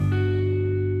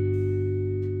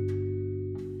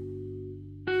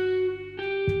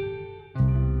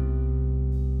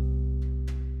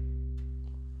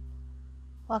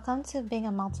Welcome to Being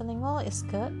a Multilingual is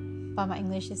Good, but my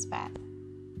English is bad.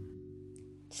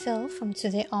 So, from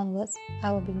today onwards,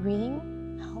 I will be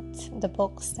reading out the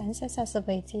book Sense and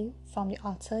Sensibility from the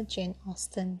author Jane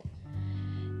Austen.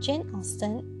 Jane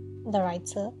Austen, the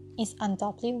writer, is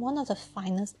undoubtedly one of the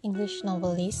finest English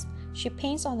novelists. She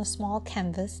paints on a small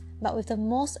canvas, but with the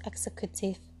most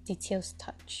executive details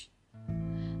touch.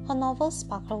 Her novels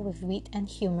sparkle with wit and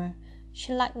humor.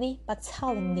 She lightly but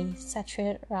tellingly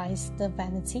satirizes the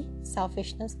vanity,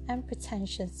 selfishness, and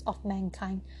pretensions of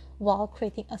mankind while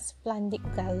creating a splendid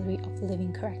gallery of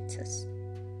living characters.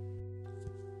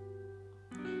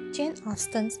 Jane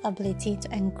Austen's ability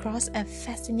to engross and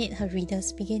fascinate her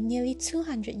readers began nearly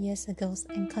 200 years ago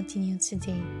and continues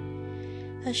today.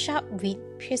 Her sharp wit,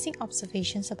 piercing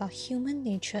observations about human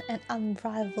nature, and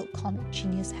unrivaled comic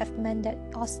genius have meant that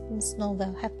Austen's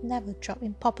novels have never dropped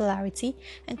in popularity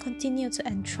and continue to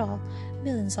enthrall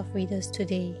millions of readers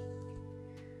today.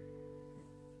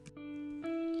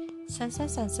 Sense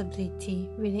and Sensibility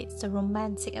relates the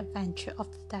romantic adventure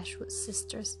of the Dashwood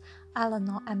sisters,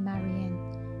 Elinor and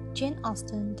Marianne. Jane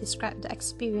Austen described the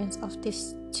experience of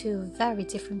these two very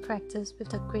different characters with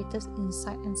the greatest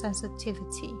insight and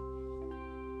sensitivity.